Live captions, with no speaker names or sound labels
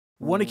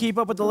Want to keep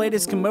up with the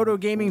latest Camodo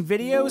gaming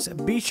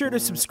videos? Be sure to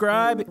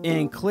subscribe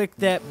and click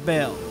that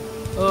bell.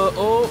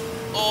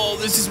 Oh,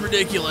 this is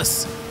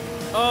ridiculous.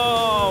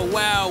 Oh,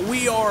 wow,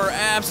 we are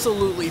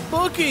absolutely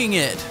booking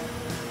it.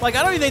 Like,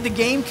 I don't even think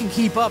the game can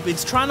keep up.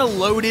 It's trying to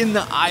load in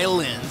the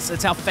islands.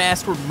 That's how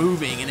fast we're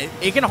moving, and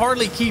it can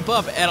hardly keep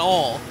up at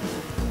all.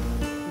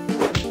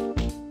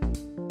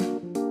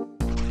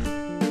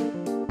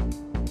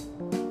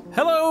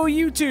 Hello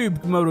YouTube,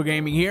 Camodo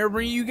Gaming here,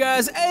 bringing you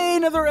guys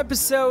another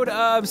episode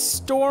of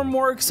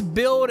Stormworks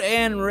Build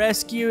and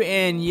Rescue,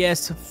 and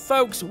yes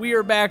folks, we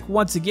are back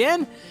once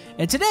again,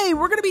 and today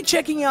we're going to be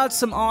checking out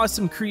some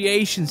awesome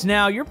creations.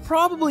 Now, you're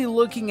probably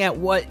looking at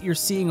what you're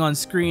seeing on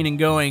screen and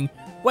going,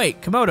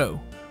 wait,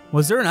 Camodo,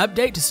 was there an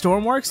update to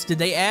Stormworks? Did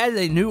they add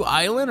a new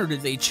island or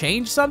did they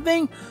change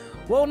something?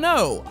 Well,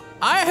 no.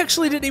 I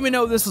actually didn't even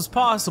know this was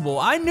possible.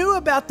 I knew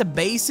about the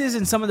bases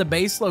and some of the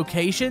base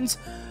locations,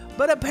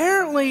 but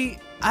apparently,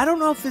 I don't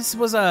know if this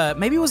was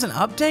maybe it was an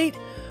update,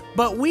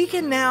 but we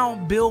can now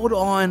build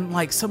on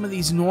like some of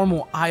these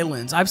normal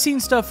islands. I've seen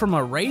stuff from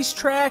a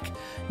racetrack.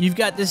 You've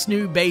got this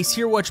new base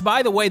here, which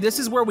by the way, this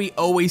is where we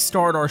always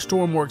start our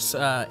Stormworks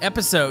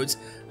episodes.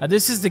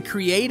 This is the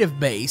creative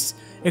base,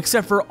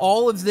 except for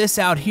all of this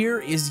out here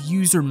is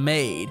user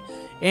made.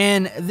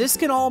 And this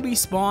can all be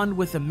spawned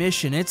with a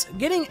mission. It's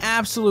getting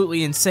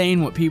absolutely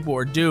insane what people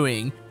are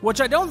doing, which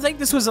I don't think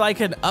this was like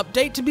an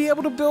update to be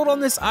able to build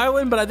on this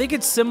island, but I think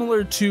it's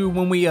similar to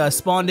when we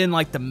spawned in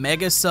like the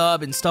mega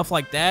sub and stuff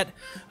like that.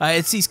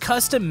 It's these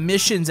custom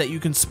missions that you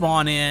can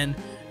spawn in,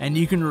 and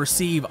you can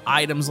receive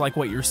items like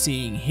what you're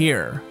seeing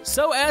here.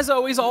 So as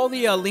always, all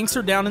the links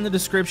are down in the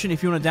description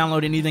if you want to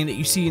download anything that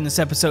you see in this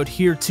episode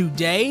here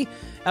today.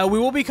 We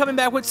will be coming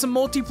back with some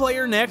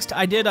multiplayer next.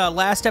 I did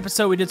last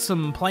episode, we did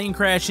some plane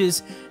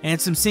crashes and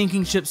some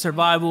sinking ship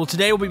survival.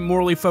 Today we'll be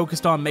morely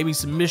focused on maybe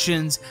some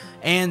missions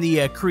and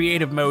the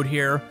creative mode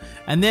here.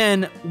 And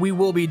then we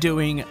will be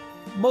doing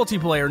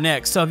multiplayer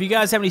next. So if you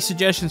guys have any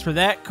suggestions for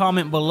that,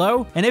 comment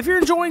below. And if you're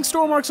enjoying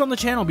Stormworks on the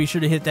channel, be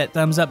sure to hit that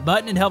thumbs up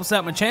button. It helps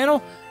out my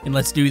channel. And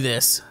let's do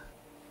this.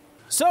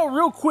 So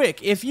real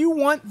quick, if you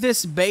want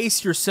this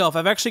base yourself,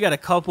 I've actually got a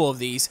couple of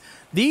these.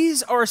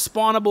 These are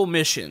spawnable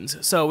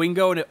missions. So we can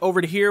go over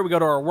to here, we go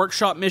to our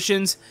workshop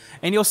missions,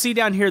 and you'll see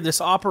down here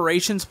this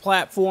operations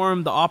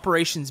platform, the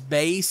operations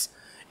base.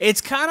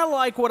 It's kind of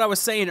like what I was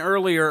saying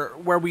earlier,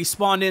 where we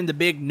spawned in the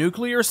big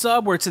nuclear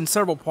sub, where it's in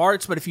several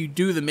parts, but if you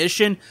do the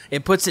mission,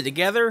 it puts it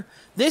together.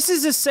 This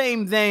is the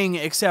same thing,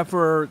 except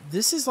for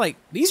this is like,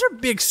 these are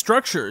big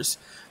structures.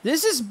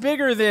 This is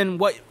bigger than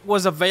what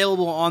was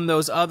available on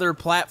those other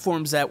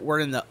platforms that were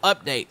in the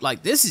update.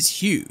 Like, this is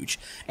huge.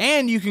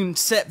 And you can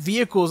set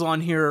vehicles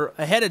on here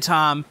ahead of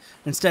time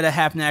instead of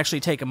having to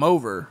actually take them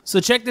over. So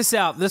check this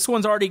out. This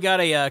one's already got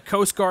a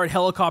Coast Guard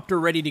helicopter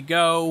ready to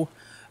go.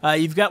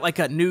 You've got like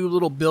a new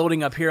little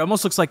building up here.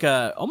 Almost looks like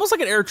almost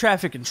like an air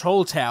traffic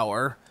control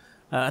tower.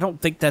 I don't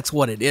think that's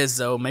what it is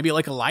though. Maybe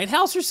like a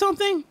lighthouse or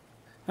something?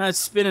 It's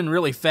spinning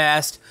really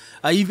fast.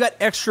 You've got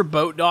extra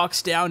boat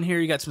docks down here.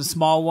 You got some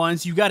small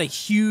ones. You've got a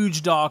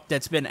huge dock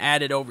that's been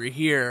added over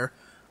here.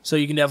 So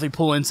you can definitely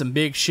pull in some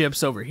big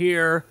ships over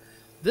here.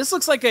 This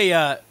looks like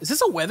a, is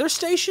this a weather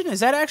station? Is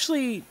that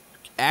actually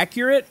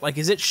accurate? Like,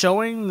 is it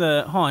showing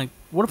the, hold on.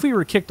 What if we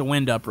were to kick the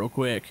wind up real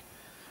quick?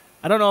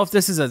 I don't know if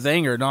this is a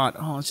thing or not.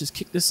 Oh, let's just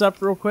kick this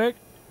up real quick.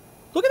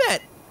 Look at that.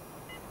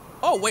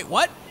 Oh, wait,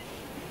 what?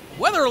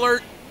 Weather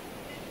alert.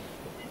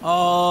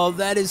 Oh,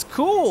 that is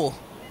cool.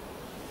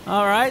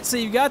 Alright, so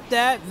you got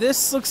that.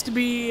 This looks to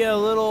be a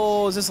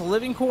little, is this a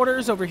living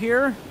quarters over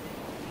here?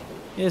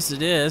 Yes,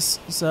 it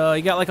is. So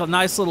you got like a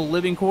nice little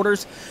living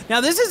quarters.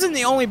 Now, this isn't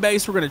the only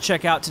base we're going to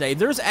check out today.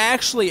 There's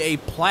actually a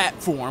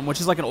platform,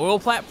 which is like an oil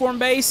platform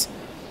base,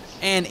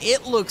 and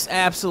it looks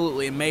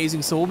absolutely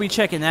amazing, so we'll be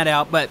checking that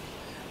out. But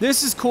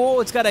this is cool.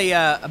 It's got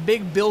a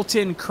big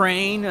built-in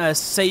crane.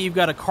 Say you've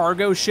got a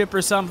cargo ship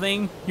or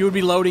something, you would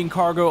be loading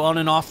cargo on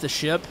and off the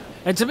ship.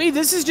 And to me,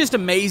 this is just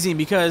amazing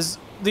because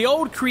the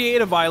old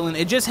creative island,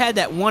 it just had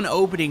that one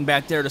opening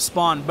back there to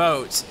spawn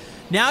boats.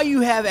 Now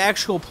you have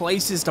actual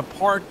places to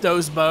park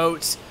those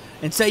boats,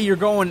 and say you're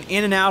going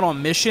in and out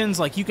on missions,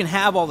 like you can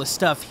have all the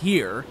stuff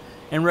here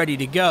and ready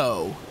to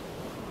go.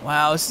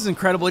 Wow, this is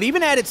incredible. It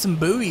even added some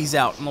buoys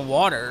out in the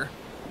water.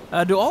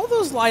 Do all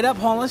those light up?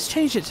 Hold on, let's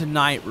change it to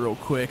night real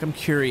quick. I'm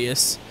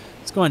curious.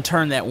 Let's go and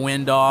turn that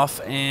wind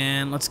off,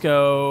 and let's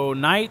go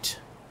night.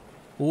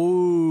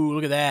 Ooh,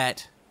 look at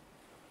that.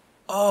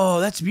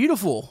 Oh, that's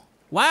beautiful.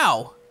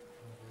 Wow.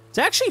 It's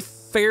actually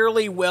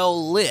fairly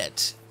well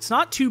lit. It's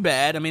not too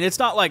bad. I mean, it's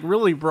not like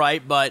really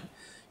bright, but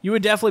you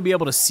would definitely be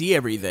able to see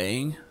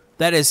everything.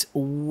 That is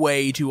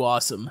way too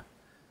awesome.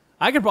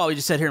 I could probably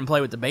just sit here and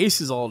play with the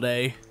bases all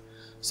day.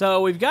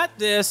 So we've got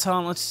this. Hold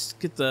on, let's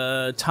get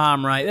the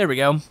time right. There we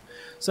go.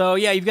 So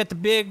yeah, you've got the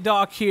big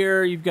dock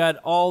here. You've got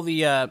all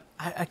the,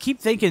 I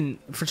keep thinking,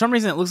 for some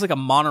reason it looks like a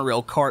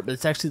monorail cart, but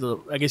it's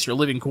actually, I guess, your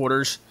living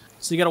quarters.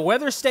 So you got a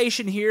weather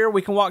station here.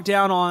 We can walk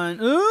down on,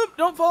 oop,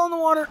 don't fall in the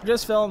water.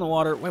 Just fell in the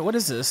water. Wait, what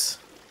is this?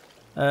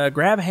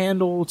 Grab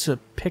handle to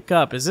pick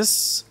up. Is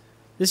this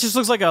This just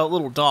looks like a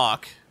little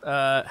dock.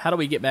 How do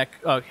we get back?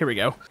 Oh, here we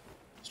go.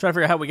 Let's try to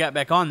figure out how we got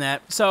back on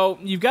that. So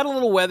you've got a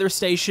little weather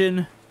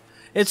station.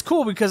 It's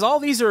cool because all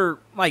these are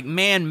like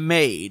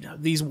man-made.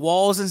 These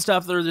walls and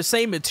stuff, they're the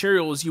same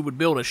materials you would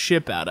build a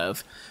ship out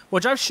of,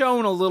 which I've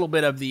shown a little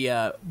bit of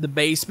the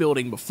base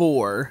building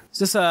before.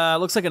 So this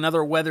looks like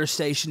another weather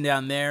station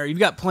down there. You've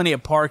got plenty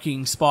of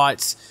parking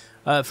spots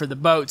for the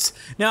boats.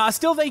 Now, I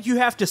still think you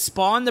have to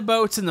spawn the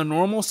boats in the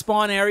normal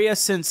spawn area,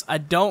 since I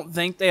don't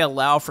think they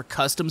allow for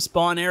custom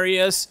spawn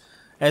areas,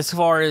 as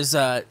far as,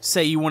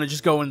 say you want to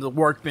just go into the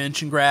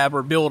workbench and grab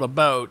or build a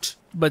boat.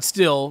 But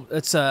still,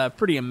 it's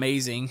pretty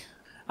amazing.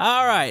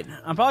 Alright,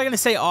 I'm probably going to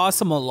say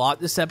awesome a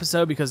lot this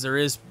episode because there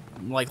is,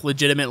 like,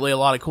 legitimately a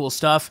lot of cool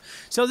stuff.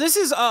 So this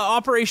is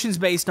operations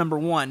base number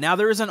 1. Now,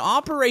 there is an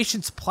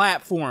operations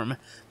platform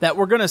that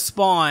we're going to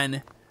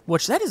spawn,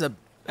 which that is a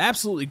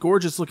absolutely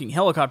gorgeous looking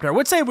helicopter. I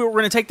would say we were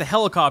going to take the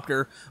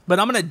helicopter, but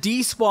I'm going to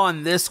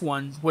despawn this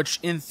one, which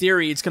in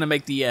theory it's going to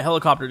make the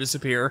helicopter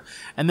disappear.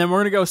 And then we're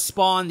going to go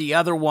spawn the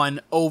other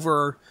one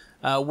over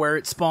where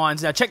it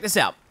spawns. Now, check this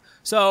out.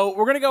 So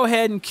we're going to go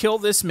ahead and kill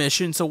this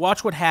mission, so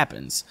watch what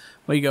happens.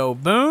 We go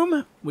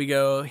boom, we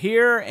go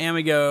here, and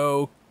we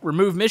go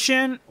remove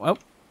mission. Well,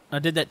 I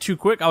did that too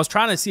quick. I was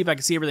trying to see if I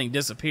could see everything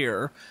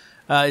disappear.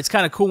 It's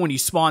kind of cool when you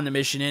spawn the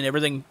mission in,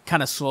 everything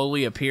kind of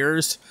slowly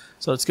appears.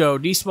 So let's go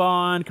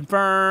despawn,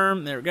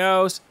 confirm, there it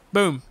goes.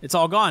 Boom, it's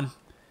all gone.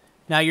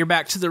 Now you're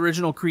back to the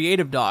original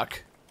creative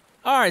dock.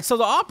 Alright, so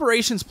the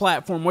operations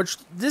platform, which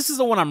this is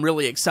the one I'm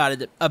really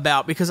excited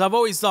about, because I've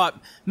always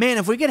thought, man,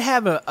 if we could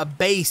have a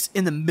base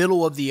in the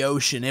middle of the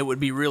ocean, it would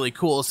be really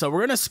cool. So we're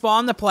going to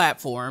spawn the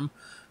platform,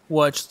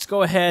 which, let's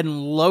go ahead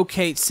and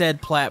locate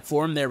said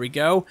platform. There we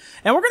go.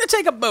 And we're going to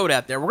take a boat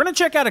out there. We're going to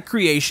check out a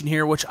creation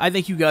here, which I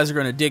think you guys are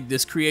going to dig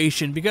this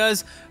creation,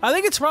 because I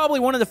think it's probably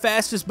one of the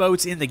fastest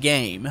boats in the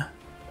game.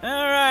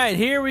 Alright,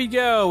 here we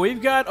go.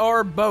 We've got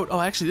our boat. Oh,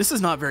 actually, this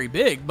is not very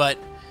big, but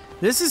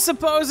this is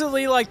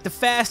supposedly like the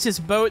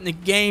fastest boat in the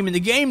game, and the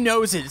game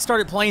knows it. It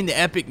started playing the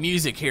epic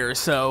music here,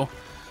 so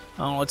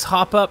let's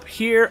hop up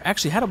here.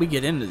 Actually, how do we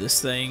get into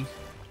this thing?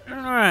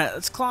 Alright,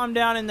 let's climb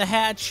down in the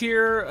hatch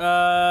here.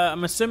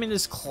 I'm assuming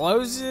this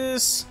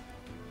closes.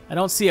 I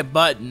don't see a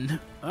button.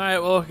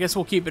 Alright, well, I guess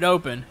we'll keep it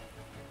open.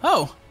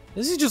 Oh,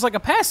 this is just like a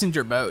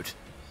passenger boat.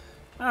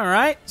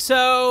 Alright,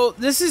 so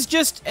this is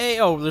just a...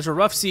 Oh, there's a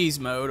rough seas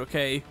mode,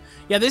 okay.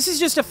 Yeah, this is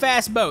just a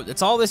fast boat.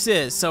 That's all this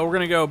is. So we're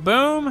going to go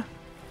boom.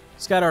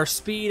 It's got our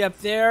speed up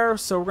there,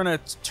 so we're going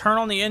to turn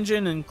on the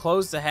engine and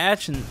close the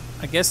hatch, and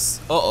I guess...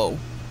 Uh-oh.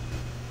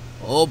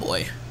 Oh,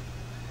 boy.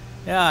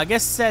 Yeah, I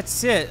guess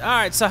that's it.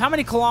 Alright, so how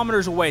many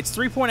kilometers away? It's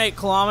 3.8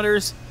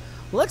 kilometers.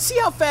 Let's see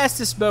how fast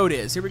this boat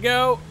is. Here we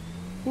go.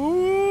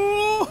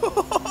 Ooh.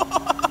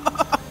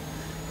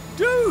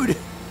 Dude!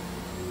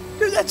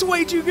 Dude, that's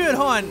way too good,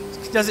 hon.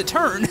 Does it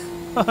turn?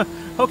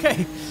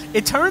 Okay.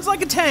 It turns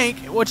like a tank,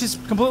 which is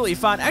completely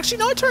fine. Actually,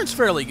 no, it turns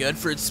fairly good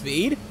for its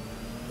speed.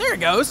 There it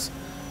goes.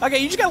 Okay,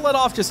 you just gotta let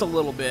off just a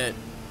little bit.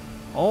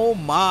 Oh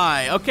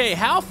my. Okay,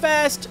 how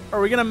fast are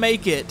we gonna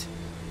make it?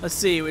 Let's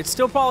see, it's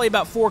still probably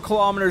about 4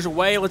 kilometers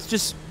away. Let's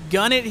just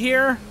gun it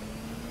here.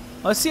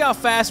 Let's see how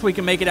fast we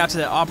can make it out to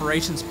the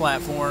operations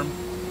platform.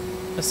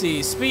 Let's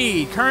see,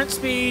 speed. Current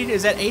speed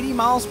is at 80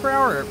 miles per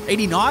hour, or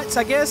 80 knots,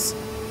 I guess.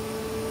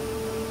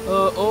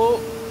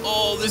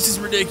 Oh, this is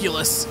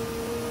ridiculous.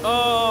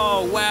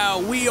 Oh, wow,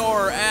 we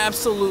are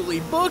absolutely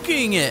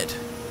booking it.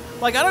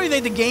 Like, I don't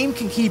even think the game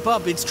can keep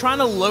up. It's trying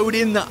to load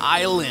in the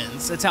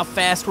islands. That's how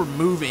fast we're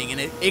moving, and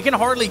it can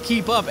hardly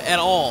keep up at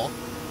all.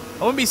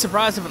 I wouldn't be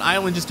surprised if an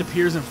island just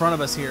appears in front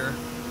of us here.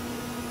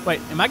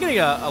 Wait, am I getting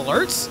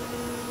alerts?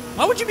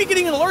 Why would you be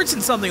getting alerts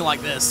in something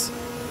like this?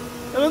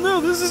 I don't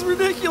know, this is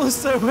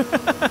ridiculous, though.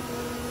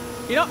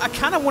 You know, I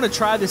kind of want to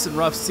try this in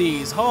rough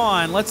seas. Hold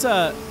on, let's,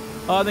 oh,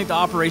 I think the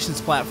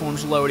operations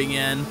platform's loading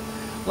in.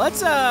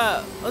 Let's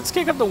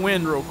kick up the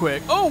wind real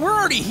quick. Oh, we're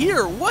already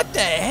here. What the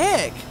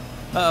heck?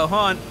 Oh,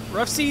 hold on.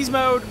 Rough seas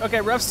mode.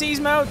 Okay, rough seas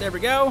mode. There we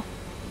go.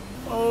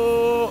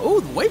 Oh,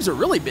 the waves are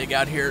really big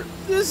out here.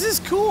 This is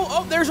cool.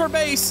 Oh, there's our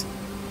base.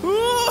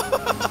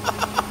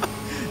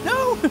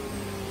 No.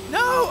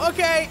 No.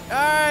 Okay. All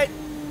right.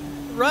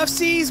 Rough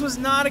seas was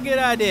not a good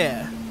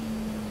idea.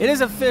 It is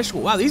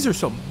official. Wow, these are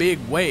some big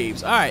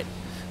waves. All right.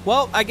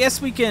 Well, I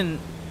guess we can...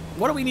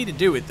 What do we need to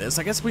do with this?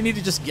 I guess we need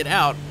to just get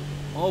out.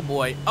 Oh,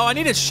 boy. Oh, I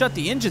need to shut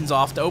the engines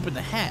off to open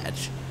the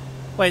hatch.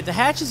 Wait, the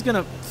hatch is going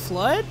to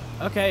flood?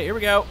 Okay, here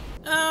we go.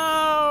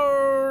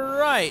 All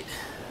right.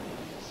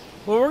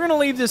 Well, we're going to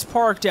leave this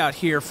parked out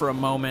here for a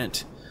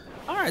moment.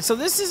 All right, so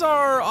this is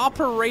our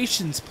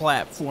operations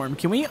platform.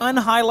 Can we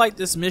unhighlight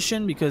this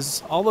mission?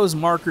 Because all those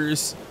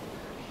markers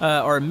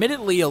are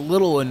admittedly a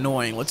little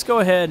annoying. Let's go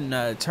ahead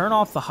and turn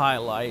off the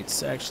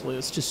highlights. Actually,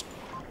 let's just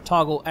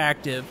toggle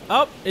active.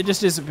 Oh, it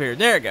just disappeared.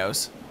 There it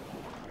goes.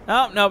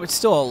 Oh, no, it's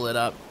still all lit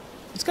up.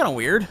 It's kind of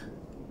weird.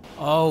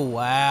 Oh,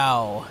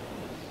 wow.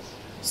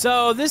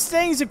 So this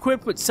thing's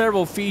equipped with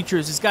several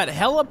features. It's got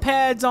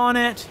helipads on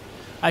it.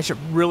 I should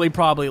really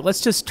probably... Let's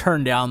just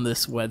turn down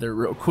this weather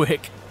real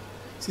quick.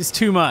 This is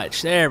too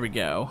much. There we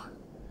go.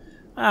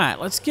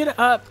 Alright, let's get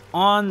up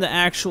on the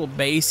actual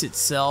base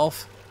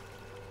itself.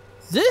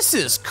 This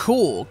is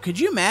cool. Could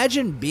you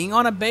imagine being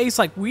on a base?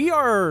 Like, we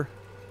are...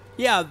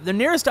 Yeah, the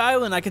nearest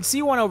island, I can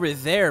see one over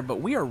there, but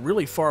we are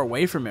really far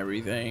away from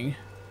everything.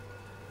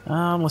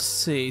 Let's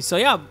see. So,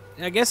 yeah,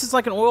 I guess it's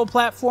like an oil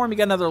platform. You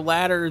got another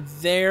ladder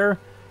there.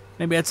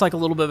 Maybe it's like a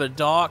little bit of a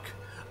dock.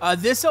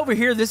 This over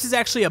here, this is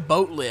actually a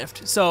boat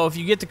lift. So, if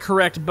you get the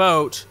correct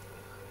boat...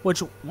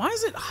 Which, why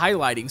is it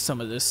highlighting some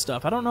of this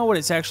stuff? I don't know what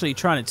it's actually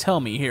trying to tell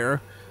me here.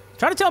 It's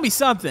trying to tell me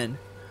something.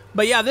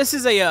 But yeah, this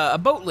is a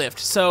boat lift.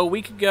 So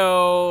we could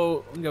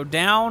go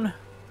down.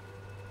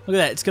 Look at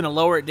that. It's going to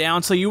lower it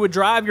down. So you would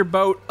drive your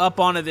boat up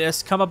onto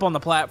this, come up on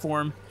the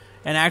platform,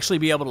 and actually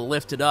be able to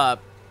lift it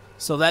up.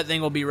 So that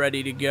thing will be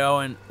ready to go.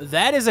 And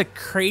that is a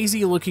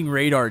crazy looking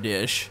radar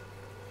dish.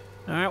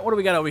 All right, what do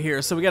we got over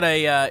here? So we got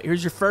a,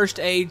 here's your first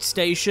aid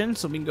station.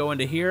 So we can go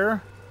into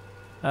here.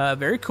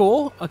 Very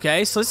cool.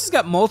 Okay, so this has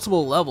got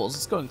multiple levels.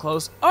 Let's go and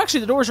close. Oh,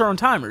 actually, the doors are on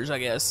timers, I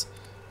guess.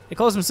 They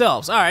close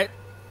themselves. All right.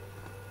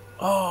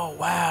 Oh,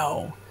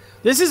 wow.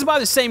 This is by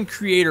the same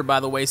creator, by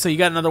the way. So you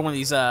got another one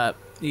of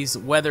these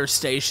weather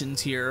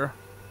stations here.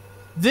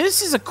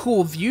 This is a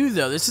cool view,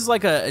 though. This is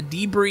like a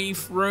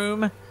debrief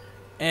room,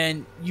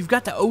 and you've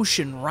got the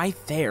ocean right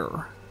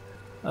there.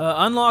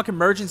 Unlock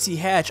emergency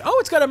hatch. Oh,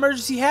 it's got an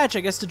emergency hatch, I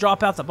guess, to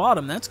drop out the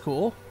bottom. That's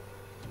cool.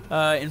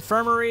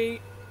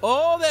 Infirmary.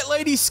 Oh, that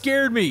lady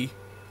scared me.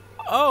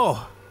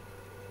 Oh.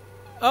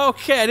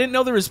 Okay, I didn't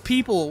know there was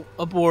people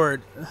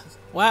aboard.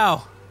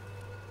 Wow.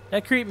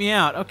 That creeped me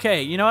out.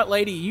 Okay, you know what,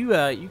 lady? You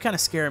kind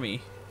of scare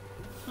me.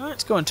 All right,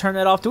 let's go and turn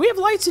that off. Do we have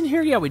lights in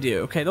here? Yeah, we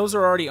do. Okay, those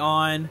are already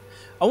on.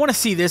 I want to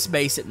see this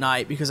base at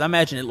night because I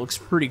imagine it looks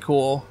pretty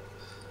cool.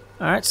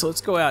 All right, so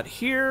let's go out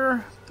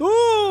here.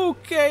 Ooh,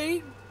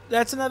 okay.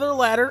 That's another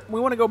ladder. We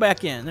want to go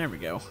back in. There we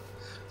go.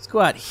 Let's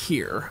go out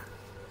here.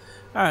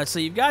 Alright, so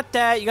you've got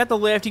that, you got the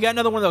lift, you got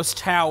another one of those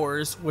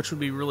towers, which would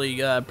be really,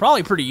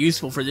 probably pretty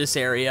useful for this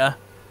area.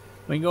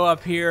 We can go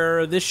up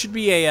here, this should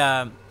be a,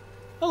 oh,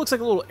 it looks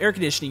like a little air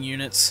conditioning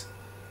units.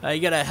 You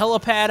got a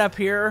helipad up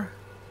here.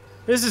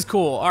 This is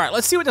cool. Alright,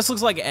 let's see what this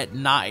looks like at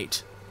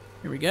night.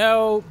 Here we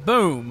go,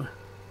 boom.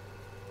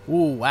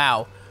 Ooh,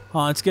 wow.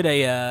 Let's get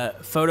a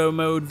photo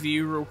mode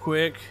view real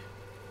quick.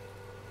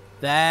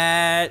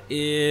 That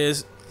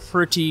is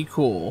pretty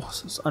cool.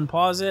 So let's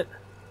unpause it.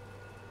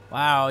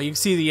 Wow, you can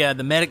see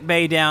the medic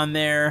bay down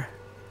there.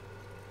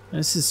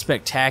 This is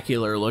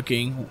spectacular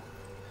looking.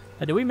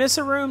 Did we miss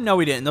a room? No,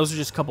 we didn't. Those are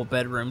just a couple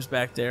bedrooms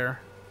back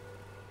there.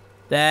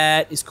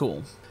 That is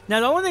cool. Now,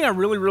 the only thing I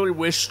really, really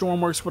wish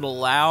Stormworks would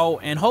allow,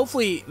 and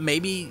hopefully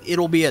maybe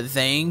it'll be a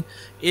thing,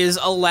 is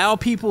allow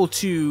people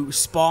to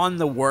spawn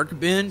the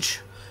workbench.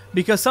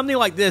 Because something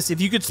like this,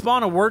 if you could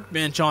spawn a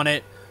workbench on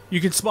it,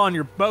 you could spawn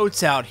your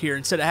boats out here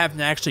instead of having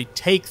to actually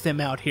take them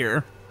out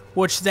here.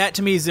 Which, that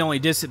to me is the only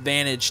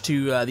disadvantage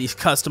to these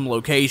custom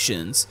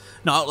locations.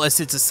 Not unless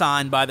it's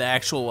assigned by the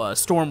actual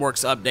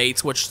Stormworks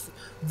updates, which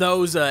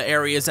those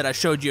areas that I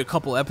showed you a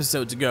couple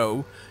episodes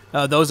ago,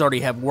 those already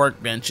have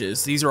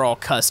workbenches. These are all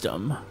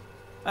custom.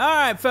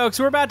 Alright, folks,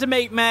 we're about to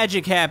make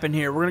magic happen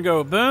here. We're going to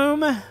go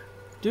boom,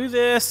 do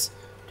this,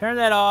 turn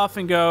that off,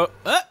 and go,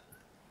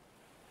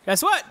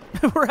 guess what?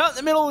 We're out in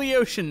the middle of the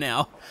ocean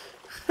now.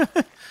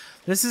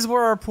 This is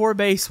where our poor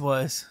base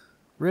was.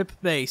 Rip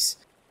base.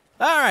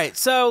 Alright,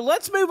 so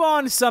let's move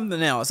on to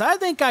something else. I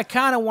think I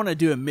kind of want to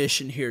do a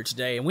mission here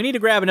today, and we need to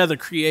grab another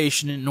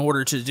creation in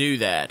order to do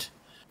that.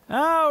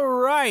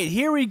 Alright,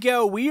 here we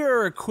go. We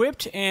are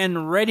equipped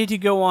and ready to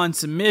go on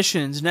some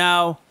missions.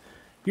 Now,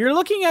 you're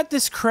looking at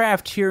this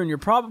craft here, and you're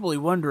probably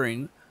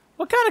wondering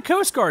what kind of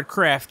Coast Guard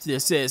craft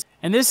this is.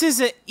 And this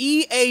is an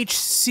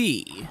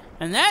EHC,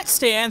 and that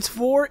stands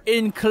for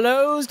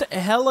Enclosed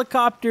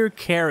Helicopter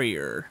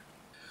Carrier.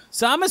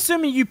 So I'm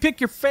assuming you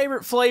pick your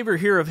favorite flavor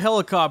here of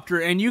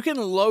helicopter, and you can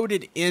load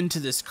it into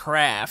this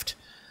craft.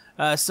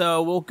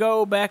 So we'll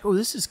go back. Oh,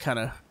 this is kind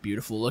of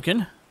beautiful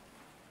looking.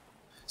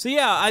 So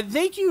yeah, I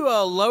think you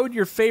load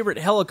your favorite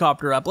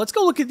helicopter up. Let's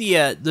go look at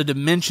the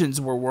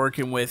dimensions we're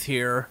working with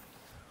here.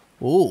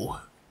 Ooh,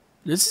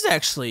 this is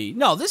actually,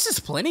 no, this is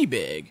plenty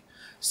big.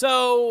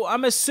 So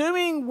I'm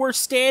assuming we're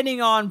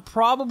standing on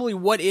probably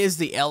what is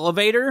the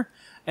elevator,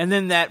 and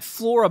then that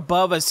floor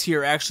above us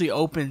here actually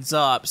opens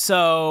up.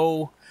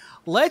 So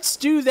let's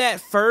do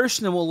that first,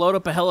 and then we'll load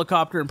up a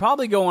helicopter and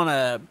probably go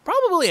on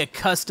probably a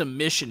custom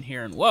mission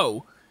here. And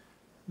whoa,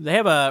 they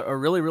have a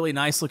really, really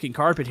nice looking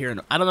carpet here,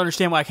 and I don't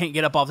understand why I can't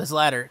get up off this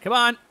ladder. Come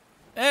on.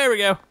 There we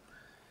go.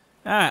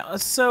 Alright,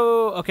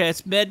 okay,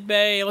 it's med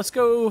bay. Let's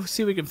go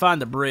see if we can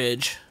find the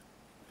bridge.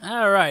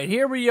 Alright,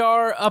 here we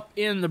are up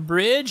in the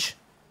bridge.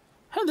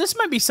 Oh, this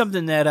might be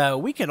something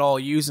that we could all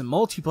use in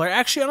multiplayer.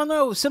 Actually, I don't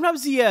know.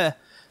 Sometimes the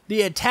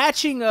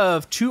attaching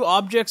of two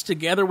objects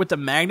together with the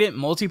magnet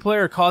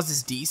multiplayer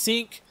causes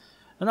desync. I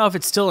don't know if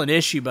it's still an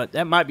issue, but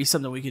that might be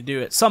something we could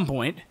do at some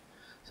point.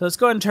 So let's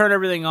go ahead and turn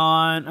everything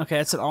on. Okay,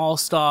 it's an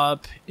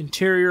all-stop.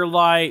 Interior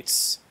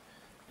lights.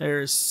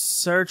 There's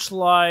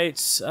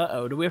searchlights.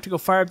 Uh-oh, do we have to go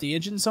fire up the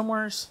engine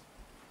somewheres?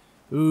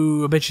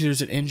 Ooh, I bet you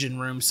there's an engine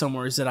room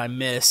somewheres that I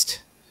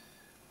missed.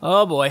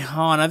 Oh boy,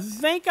 hold on. I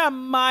think I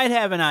might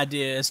have an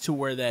idea as to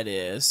where that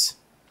is.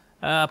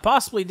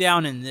 Possibly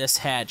down in this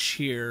hatch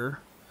here.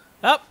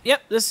 Oh,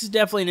 yep, this is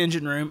definitely an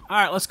engine room.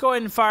 Alright, let's go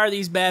ahead and fire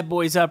these bad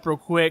boys up real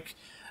quick.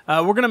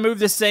 We're going to move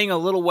this thing a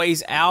little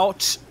ways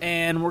out,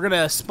 and we're going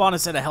to spawn a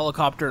set of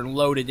helicopter and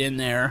load it in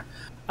there.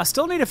 I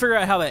still need to figure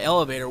out how the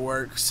elevator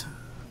works.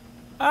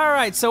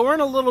 Alright, so we're in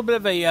a little bit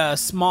of a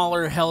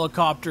smaller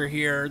helicopter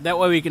here. That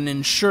way we can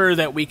ensure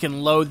that we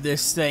can load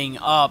this thing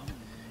up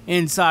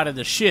inside of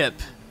the ship.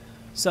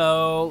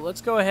 So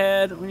let's go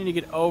ahead. We need to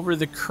get over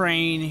the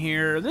crane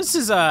here. This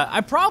is I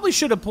probably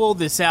should have pulled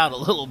this out a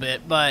little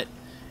bit, but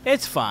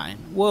it's fine.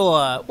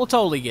 We'll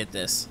totally get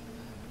this.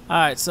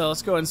 Alright, so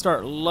let's go ahead and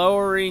start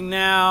lowering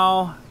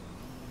now.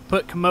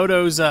 Put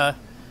Camodo's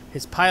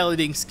his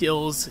piloting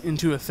skills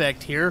into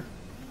effect here.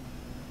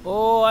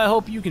 Oh, I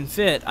hope you can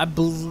fit. I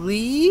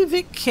believe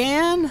it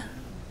can.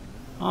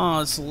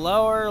 Oh, it's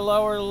lower,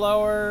 lower,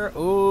 lower.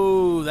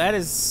 Ooh, that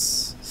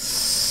is...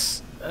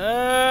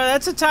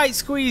 that's a tight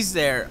squeeze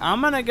there. I'm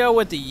going to go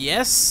with the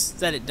yes,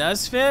 that it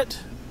does fit.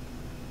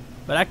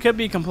 But I could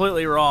be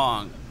completely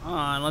wrong. Hold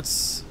on,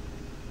 let's...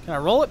 Can I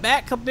roll it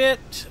back a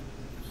bit?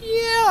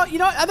 Yeah, you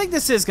know what? I think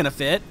this is going to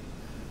fit.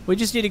 We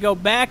just need to go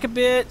back a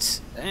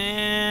bit.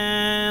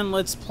 And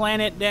let's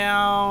plant it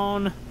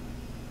down...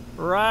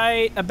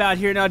 right about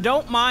here. Now,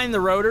 don't mind the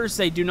rotors.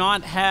 They do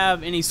not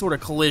have any sort of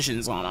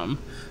collisions on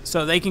them.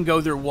 So they can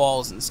go through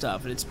walls and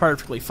stuff, and it's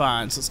perfectly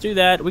fine. So let's do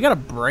that. We got a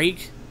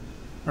brake?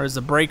 Or is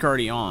the brake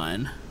already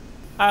on?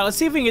 Alright, let's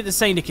see if we can get this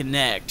thing to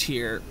connect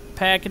here.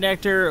 Pad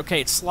connector.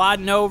 Okay, it's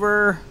sliding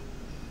over.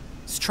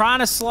 It's trying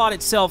to slot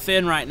itself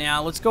in right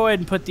now. Let's go ahead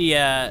and put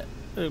the,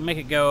 make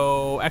it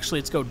go... Actually,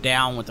 let's go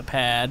down with the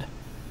pad.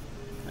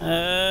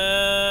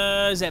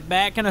 Is that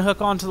back going to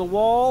hook onto the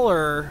wall,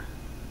 or...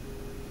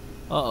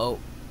 Uh-oh.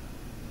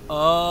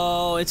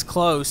 Oh, it's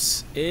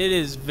close. It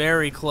is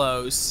very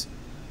close.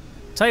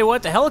 Tell you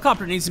what, the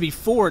helicopter needs to be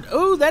forward.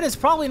 Oh, that is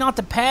probably not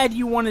the pad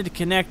you wanted to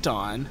connect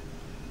on.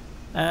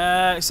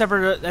 Except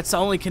for that's the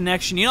only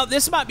connection. You know,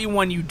 this might be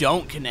one you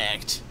don't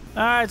connect.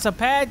 Alright, so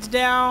pad's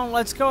down.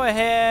 Let's go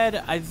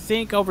ahead. I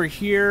think over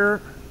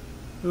here,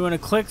 we want to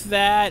click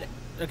that.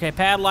 Okay,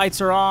 pad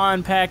lights are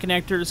on. Pad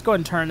connector. Let's go ahead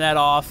and turn that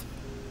off.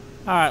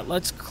 Alright,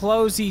 let's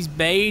close these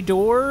bay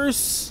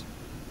doors.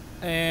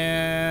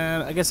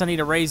 And I guess I need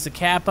to raise the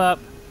cap up.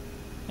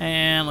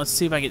 And let's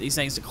see if I can get these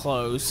things to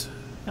close.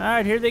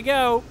 Alright, here they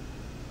go.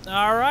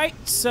 Alright,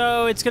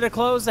 so it's going to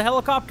close the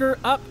helicopter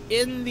up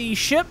in the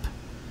ship.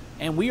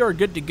 And we are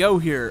good to go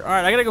here.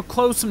 Alright, I got to go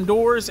close some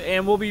doors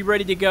and we'll be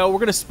ready to go. We're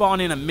going to spawn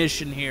in a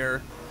mission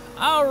here.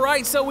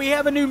 Alright, so we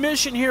have a new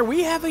mission here.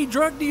 We have a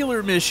drug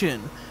dealer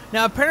mission.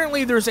 Now,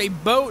 apparently there's a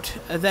boat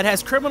that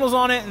has criminals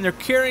on it and they're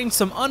carrying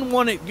some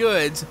unwanted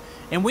goods.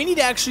 And we need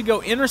to actually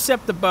go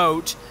intercept the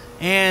boat.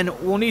 And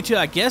we'll need to,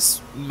 I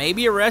guess,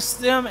 maybe arrest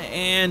them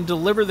and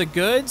deliver the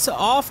goods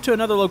off to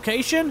another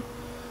location.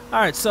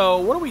 Alright, so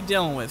what are we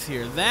dealing with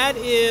here? That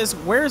is,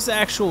 where's the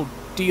actual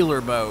dealer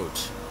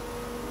boat?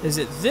 Is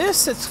it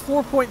this? It's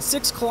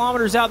 4.6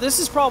 kilometers out. This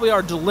is probably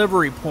our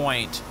delivery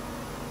point.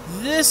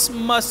 This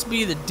must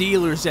be the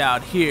dealers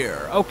out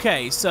here.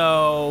 Okay,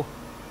 so...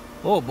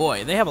 oh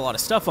boy, they have a lot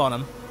of stuff on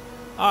them.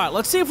 Alright,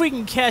 let's see if we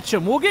can catch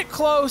them. We'll get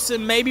close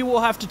and maybe we'll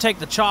have to take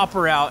the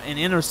chopper out and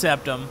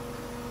intercept them.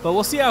 But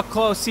we'll see how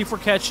close, see if we're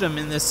catching them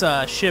in this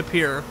ship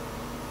here.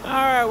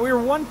 Alright, we're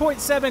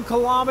 1.7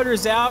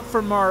 kilometers out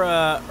from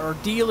our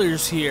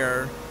dealers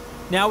here.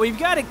 Now, we've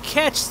got to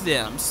catch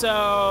them.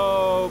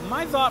 So,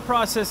 my thought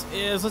process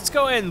is, let's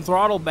go ahead and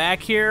throttle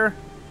back here.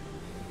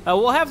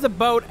 We'll have the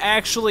boat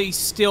actually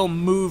still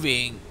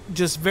moving,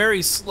 just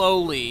very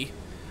slowly.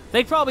 I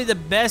think probably the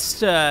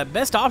best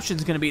option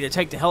is going to be to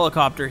take the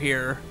helicopter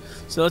here.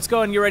 So let's go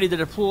ahead and get ready to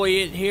deploy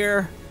it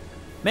here.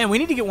 Man, we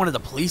need to get one of the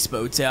police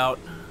boats out.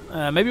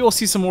 Maybe we'll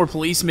see some more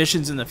police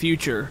missions in the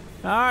future.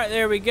 Alright,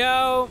 there we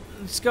go.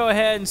 Let's go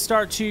ahead and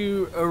start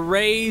to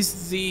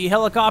raise the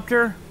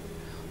helicopter.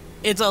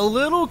 It's a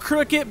little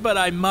crooked, but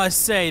I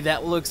must say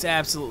that looks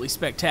absolutely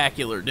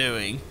spectacular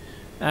doing.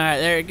 Alright,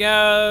 there it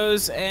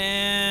goes.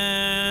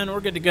 And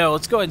we're good to go.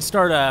 Let's go ahead and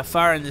start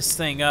firing this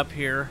thing up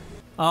here.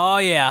 Oh,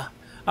 yeah.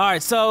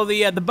 Alright, so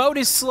the boat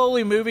is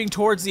slowly moving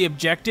towards the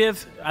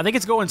objective. I think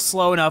it's going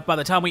slow enough. By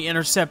the time we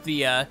intercept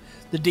the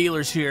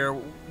dealers here,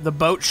 the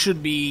boat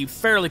should be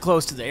fairly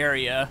close to the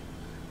area.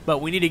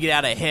 But we need to get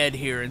out ahead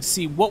here and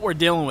see what we're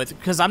dealing with,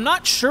 because I'm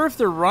not sure if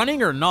they're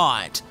running or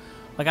not.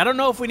 Like, I don't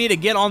know if we need to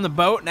get on the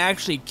boat and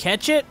actually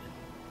catch it.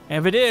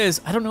 And if it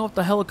is, I don't know if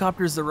the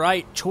helicopter is the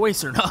right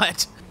choice or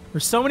not.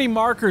 There's so many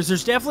markers.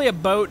 There's definitely a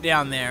boat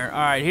down there.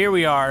 Alright, here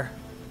we are.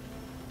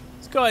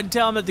 Let's go ahead and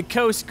tell them that the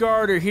Coast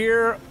Guard are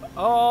here.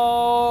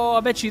 Oh, I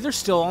bet you they're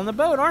still on the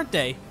boat, aren't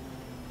they?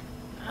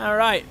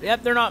 Alright,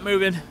 yep, they're not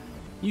moving.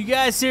 You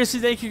guys seriously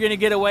think you're going to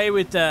get away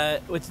with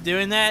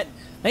doing that?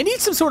 They need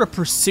some sort of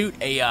pursuit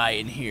AI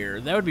in here.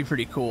 That would be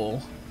pretty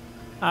cool.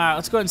 Alright,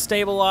 let's go ahead and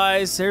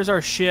stabilize. There's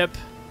our ship.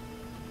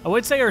 I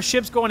would say our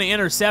ship's going to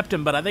intercept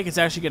him, but I think it's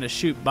actually going to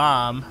shoot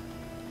bomb.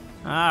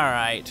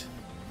 Alright.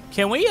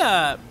 Can we,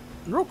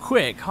 real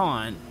quick, hold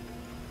on.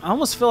 I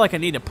almost feel like I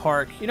need to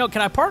park. You know,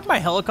 can I park my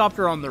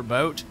helicopter on their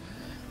boat?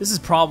 This is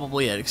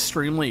probably an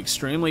extremely,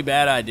 extremely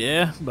bad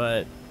idea,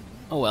 but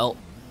oh well.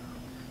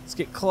 Let's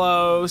get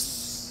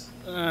close.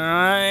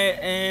 Alright,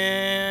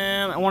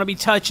 and I want to be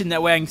touching,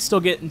 that way I can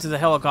still get into the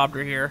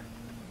helicopter here.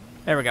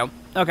 There we go.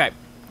 Okay,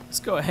 let's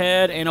go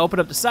ahead and open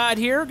up the side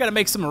here. Gotta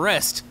make some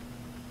arrest.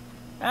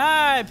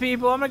 Alright,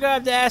 people, I'm gonna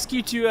have to ask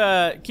you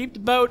to keep the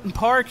boat and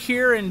park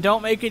here and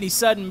don't make any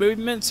sudden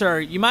movements or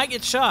you might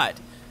get shot.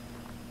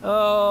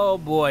 Oh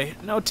boy,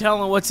 no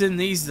telling what's in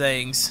these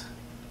things.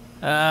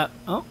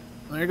 Oh,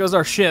 there goes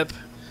our ship.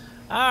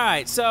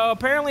 Alright, so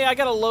apparently I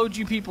gotta load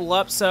you people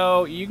up,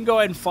 so you can go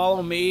ahead and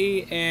follow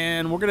me,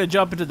 and we're gonna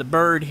jump into the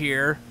bird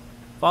here.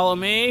 Follow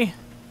me.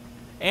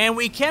 And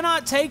we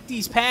cannot take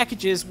these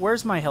packages.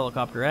 Where's my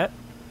helicopter at?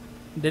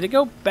 Did it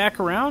go back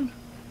around?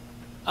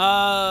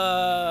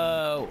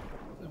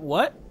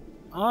 What?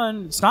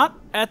 It's not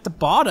at the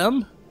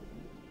bottom.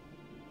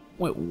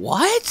 Wait,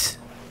 what?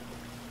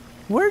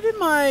 Where did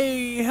my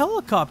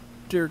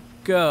helicopter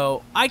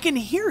go? I can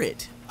hear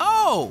it.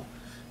 Oh!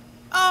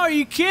 Oh, are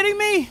you kidding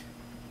me?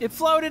 It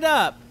floated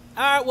up.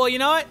 Alright, well, you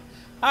know what?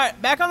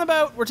 Alright, back on the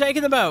boat. We're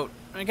taking the boat,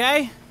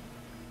 okay?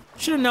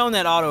 Should have known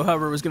that auto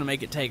hover was going to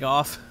make it take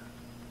off.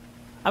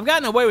 I've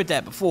gotten away with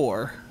that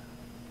before.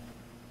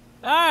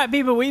 Alright,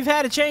 people, we've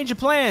had a change of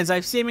plans. I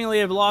seemingly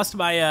have lost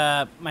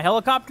my my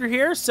helicopter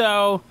here,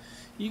 so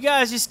you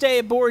guys just stay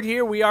aboard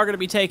here. We are going to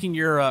be taking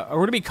your, we're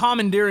going to be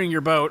commandeering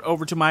your boat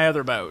over to my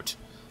other boat.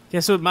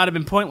 Guess it might have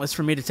been pointless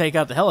for me to take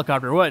out the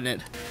helicopter, wasn't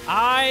it?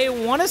 I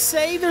want to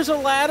say there's a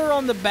ladder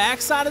on the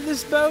back side of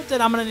this boat that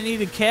I'm going to need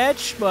to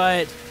catch,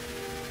 but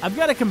I've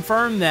got to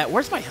confirm that.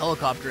 Where's my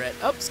helicopter at?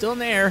 Oh, still in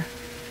the air.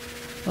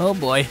 Oh,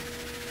 boy.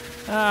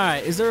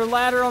 Alright, is there a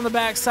ladder on the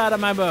back side of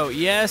my boat?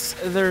 Yes,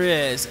 there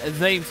is,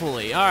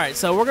 thankfully. Alright,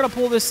 so we're going to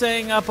pull this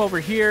thing up over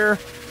here.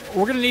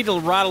 We're going to need to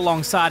ride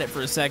alongside it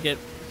for a second.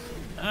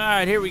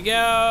 Alright, here we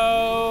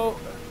go.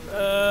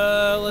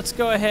 Let's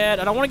go ahead.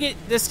 I don't want to get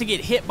this to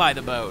get hit by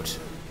the boat.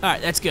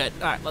 Alright, that's good.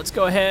 Alright, let's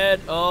go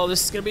ahead. Oh,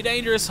 this is going to be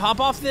dangerous.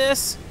 Hop off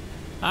this.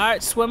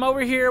 Alright, swim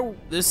over here.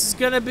 This is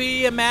going to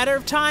be a matter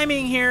of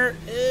timing here.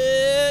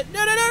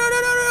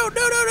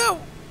 No.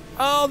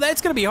 Oh,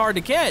 that's going to be hard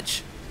to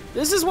catch.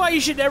 This is why you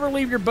should never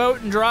leave your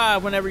boat and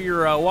drive whenever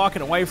you're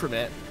walking away from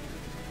it.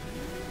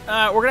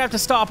 We're going to have to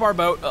stop our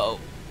boat.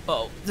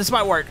 Uh-oh. This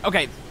might work.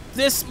 Okay,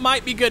 this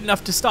might be good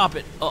enough to stop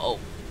it.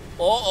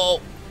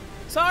 Uh-oh.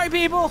 Sorry,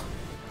 people.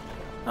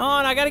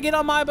 On, I got to get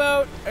on my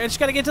boat. I just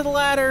got to get to the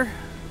ladder.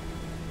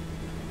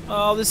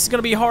 Oh, this is going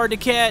to be hard to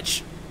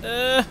catch.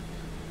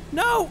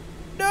 No.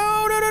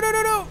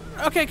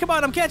 Okay, come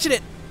on, I'm catching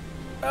it.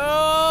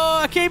 Oh,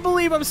 I can't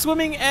believe I'm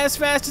swimming as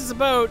fast as the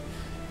boat.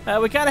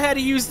 We kind of had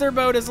to use their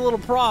boat as a little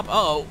prop.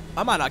 Uh-oh,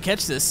 I might not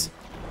catch this.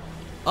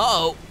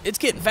 Uh-oh, it's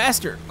getting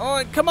faster.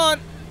 Oh, come on.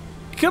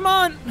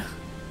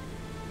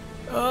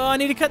 Oh, I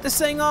need to cut this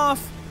thing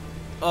off.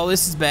 Oh,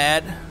 this is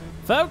bad.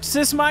 Folks,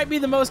 this might be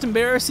the most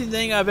embarrassing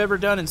thing I've ever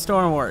done in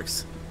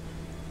Stormworks.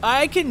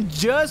 I can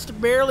just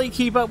barely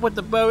keep up with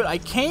the boat. I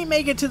can't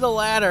make it to the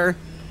ladder.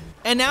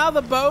 And now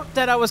the boat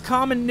that I was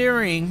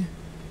commandeering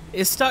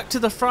is stuck to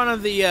the front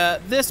of the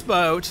this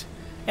boat.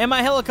 And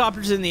my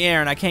helicopter's in the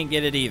air and I can't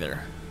get it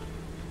either.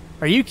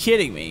 Are you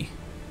kidding me?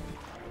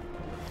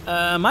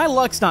 My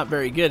luck's not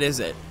very good, is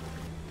it?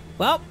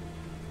 Well,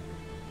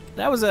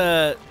 that was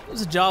a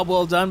job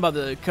well done by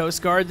the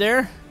Coast Guard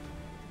there.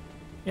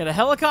 Got a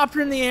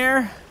helicopter in the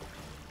air.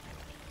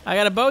 I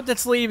got a boat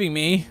that's leaving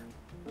me.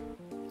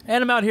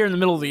 And I'm out here in the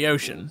middle of the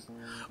ocean.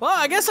 Well,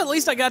 I guess at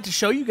least I got to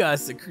show you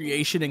guys the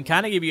creation and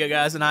kind of give you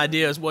guys an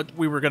idea as what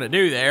we were going to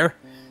do there.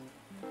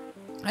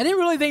 I didn't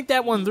really think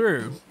that one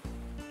through.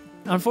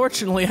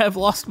 Unfortunately, I've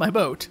lost my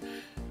boat.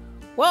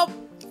 Well,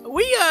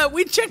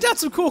 we checked out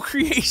some cool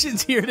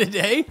creations here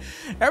today.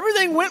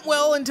 Everything went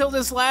well until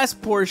this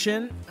last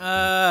portion.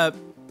 I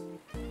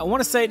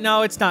want to say,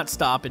 no, it's not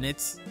stopping.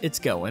 It's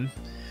going.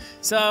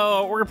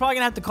 So we're probably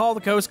going to have to call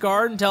the Coast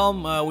Guard and tell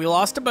them we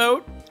lost a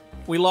boat,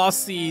 we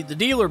lost the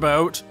dealer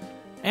boat,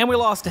 and we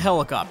lost a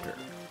helicopter.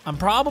 I'm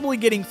probably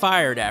getting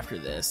fired after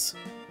this.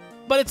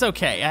 But it's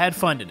okay. I had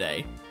fun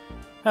today.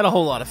 Had a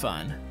whole lot of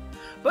fun.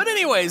 But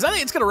anyways, I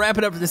think it's going to wrap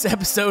it up for this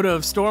episode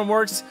of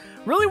Stormworks.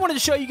 Really wanted to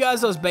show you guys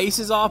those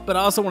bases off, but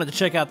I also wanted to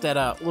check out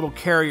that little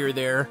carrier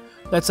there.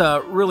 That's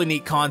a really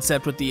neat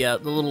concept with the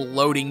little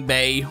loading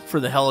bay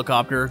for the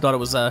helicopter. Thought it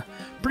was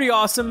pretty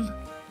awesome.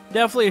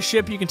 Definitely a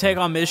ship you can take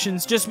on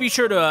missions. Just be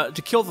sure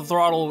to kill the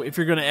throttle if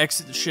you're going to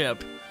exit the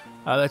ship.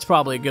 That's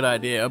probably a good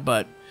idea,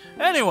 but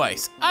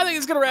anyways, I think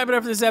it's going to wrap it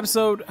up for this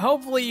episode.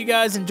 Hopefully you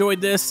guys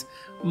enjoyed this.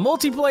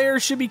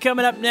 Multiplayer should be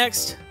coming up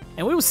next,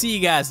 and we will see you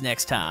guys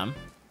next time.